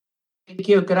Thank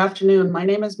you. Good afternoon. My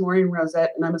name is Maureen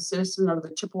Rosette, and I'm a citizen of the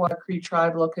Chippewa Cree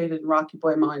tribe located in Rocky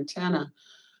Boy, Montana.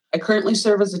 I currently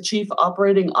serve as the Chief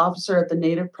Operating Officer at the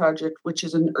Native Project, which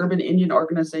is an urban Indian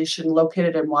organization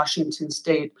located in Washington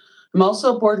State. I'm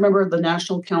also a board member of the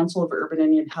National Council of Urban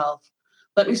Indian Health.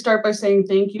 Let me start by saying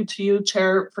thank you to you,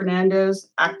 Chair Fernandez,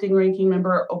 Acting Ranking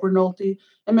Member Obernolte,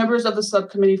 and members of the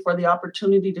subcommittee for the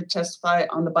opportunity to testify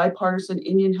on the Bipartisan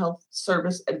Indian Health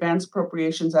Service Advanced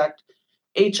Appropriations Act,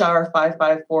 HR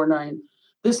 5549.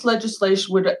 This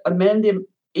legislation would amend the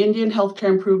Indian Healthcare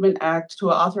Improvement Act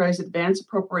to authorize advanced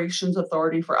appropriations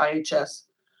authority for IHS.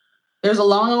 There's a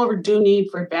long overdue need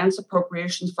for advanced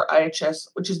appropriations for IHS,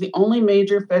 which is the only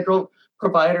major federal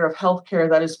provider of healthcare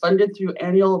that is funded through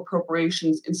annual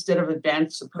appropriations instead of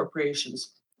advanced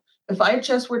appropriations. If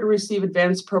IHS were to receive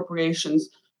advanced appropriations,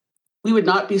 we would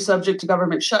not be subject to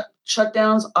government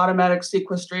shutdowns, automatic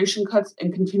sequestration cuts,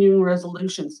 and continuing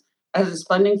resolutions, as its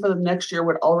funding for the next year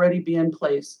would already be in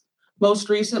place. Most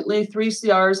recently, 3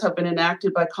 CRs have been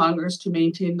enacted by Congress to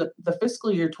maintain the fiscal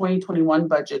year 2021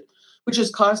 budget, which has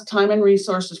cost time and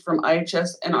resources from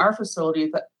IHS and our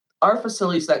facilities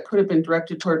that could have been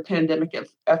directed toward pandemic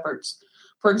efforts.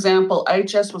 For example,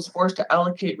 IHS was forced to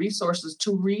allocate resources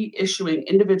to reissuing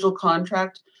individual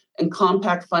contract and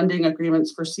compact funding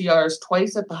agreements for CRs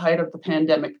twice at the height of the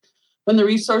pandemic, when the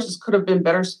resources could have been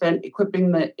better spent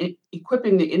equipping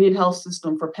the Indian health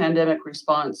system for pandemic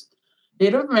response.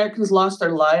 Native Americans lost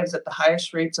their lives at the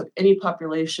highest rates of any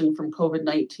population from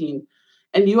COVID-19.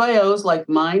 And UIOs like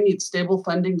mine need stable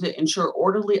funding to ensure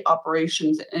orderly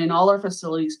operations in all our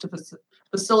facilities to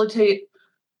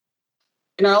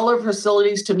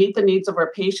meet the needs of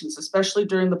our patients, especially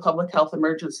during the public health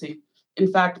emergency. In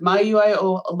fact, my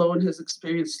UIO alone has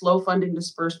experienced slow funding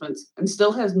disbursements and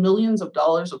still has millions of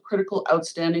dollars of critical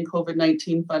outstanding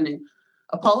COVID-19 funding.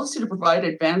 A policy to provide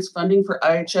advanced funding for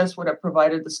IHS would have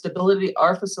provided the stability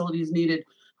our facilities needed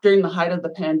during the height of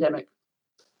the pandemic.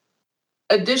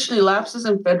 Additionally, lapses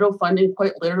in federal funding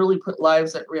quite literally put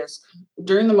lives at risk.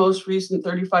 During the most recent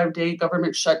 35-day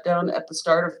government shutdown at the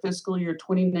start of fiscal year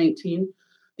 2019,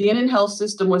 the Indian health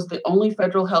system was the only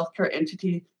federal healthcare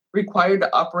entity required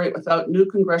to operate without new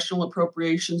congressional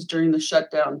appropriations during the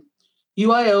shutdown.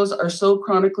 UIOs are so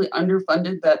chronically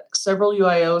underfunded that several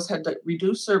UIOs had to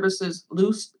reduce services,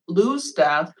 lose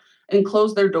staff, and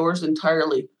close their doors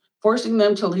entirely, forcing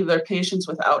them to leave their patients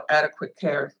without adequate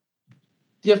care.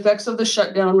 The effects of the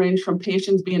shutdown range from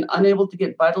patients being unable to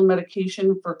get vital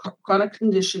medication for chronic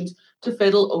conditions to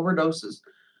fatal overdoses.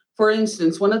 For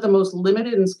instance, one of the most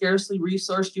limited and scarcely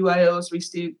resourced UIOs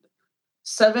received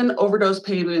 7 overdose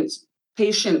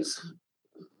patients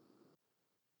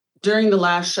during the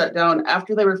last shutdown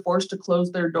after they were forced to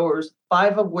close their doors,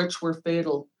 5 of which were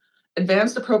fatal.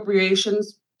 Advanced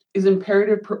appropriations is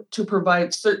imperative to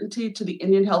provide certainty to the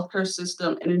Indian healthcare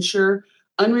system and ensure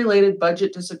unrelated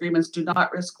budget disagreements do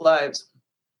not risk lives.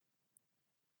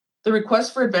 The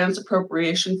request for advanced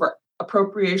appropriations for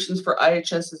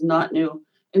IHS is not new.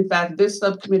 In fact, this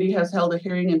subcommittee has held a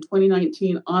hearing in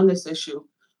 2019 on this issue.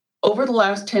 Over the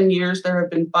last 10 years, there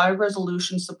have been 5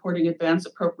 resolutions supporting advanced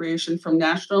appropriation from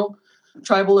national,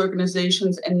 tribal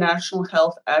organizations, and national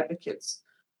health advocates.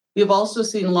 We have also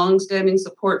seen longstanding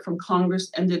support from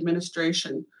Congress and the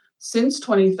administration. Since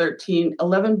 2013,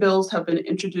 11 bills have been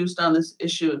introduced on this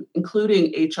issue,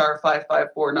 including HR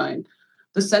 5549.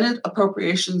 The Senate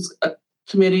Appropriations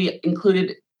Committee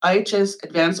included IHS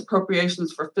advanced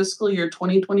appropriations for fiscal year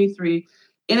 2023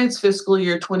 in its fiscal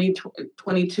year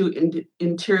 2022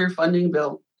 Interior Funding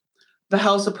Bill. The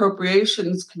House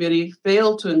Appropriations Committee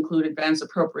failed to include advanced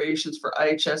appropriations for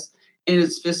IHS in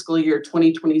its fiscal year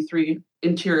 2023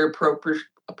 Interior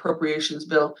Appropriations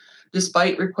Bill,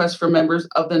 despite requests from members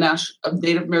of the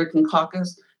Native American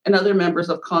Caucus and other members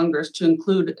of Congress to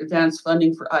include advanced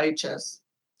funding for IHS.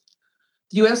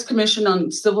 The U.S. Commission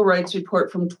on Civil Rights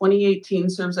report from 2018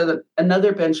 serves as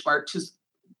another benchmark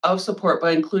of support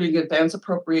by including advanced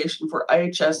appropriation for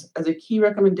IHS as a key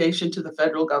recommendation to the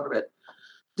federal government.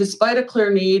 Despite a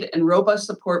clear need and robust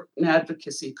support and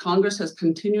advocacy, Congress has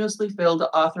continuously failed to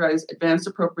authorize advanced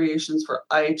appropriations for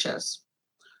IHS.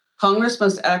 Congress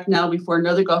must act now before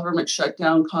another government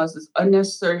shutdown causes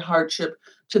unnecessary hardship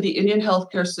to the Indian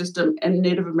healthcare system and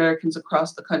Native Americans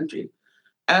across the country.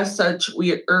 As such,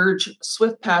 we urge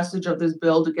swift passage of this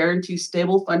bill to guarantee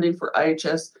stable funding for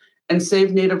IHS and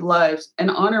save Native lives and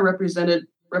honor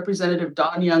Representative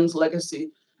Don Young's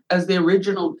legacy as the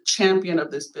original champion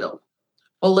of this bill.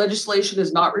 While legislation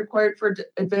is not required for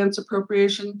advance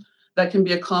appropriation that can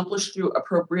be accomplished through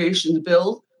appropriations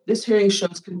bill, this hearing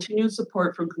shows continued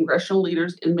support from congressional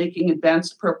leaders in making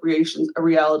advanced appropriations a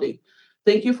reality.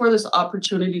 Thank you for this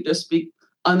opportunity to speak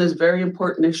on this very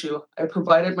important issue. I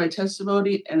provided my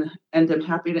testimony and am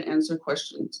happy to answer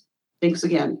questions. Thanks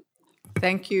again.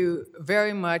 Thank you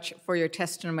very much for your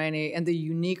testimony and the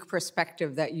unique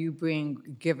perspective that you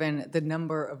bring, given the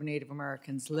number of Native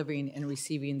Americans living and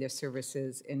receiving their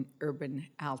services in urban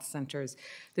health centers.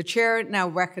 The chair now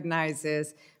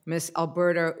recognizes Ms.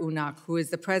 Alberta Unak, who is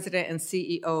the president and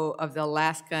CEO of the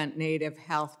Alaska Native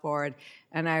Health Board.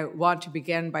 And I want to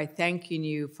begin by thanking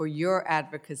you for your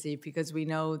advocacy, because we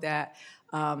know that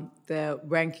the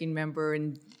ranking member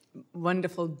and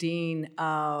wonderful dean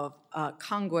of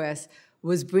Congress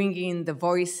was bringing the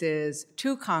voices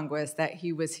to Congress that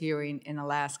he was hearing in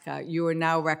Alaska. You are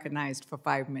now recognized for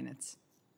 5 minutes.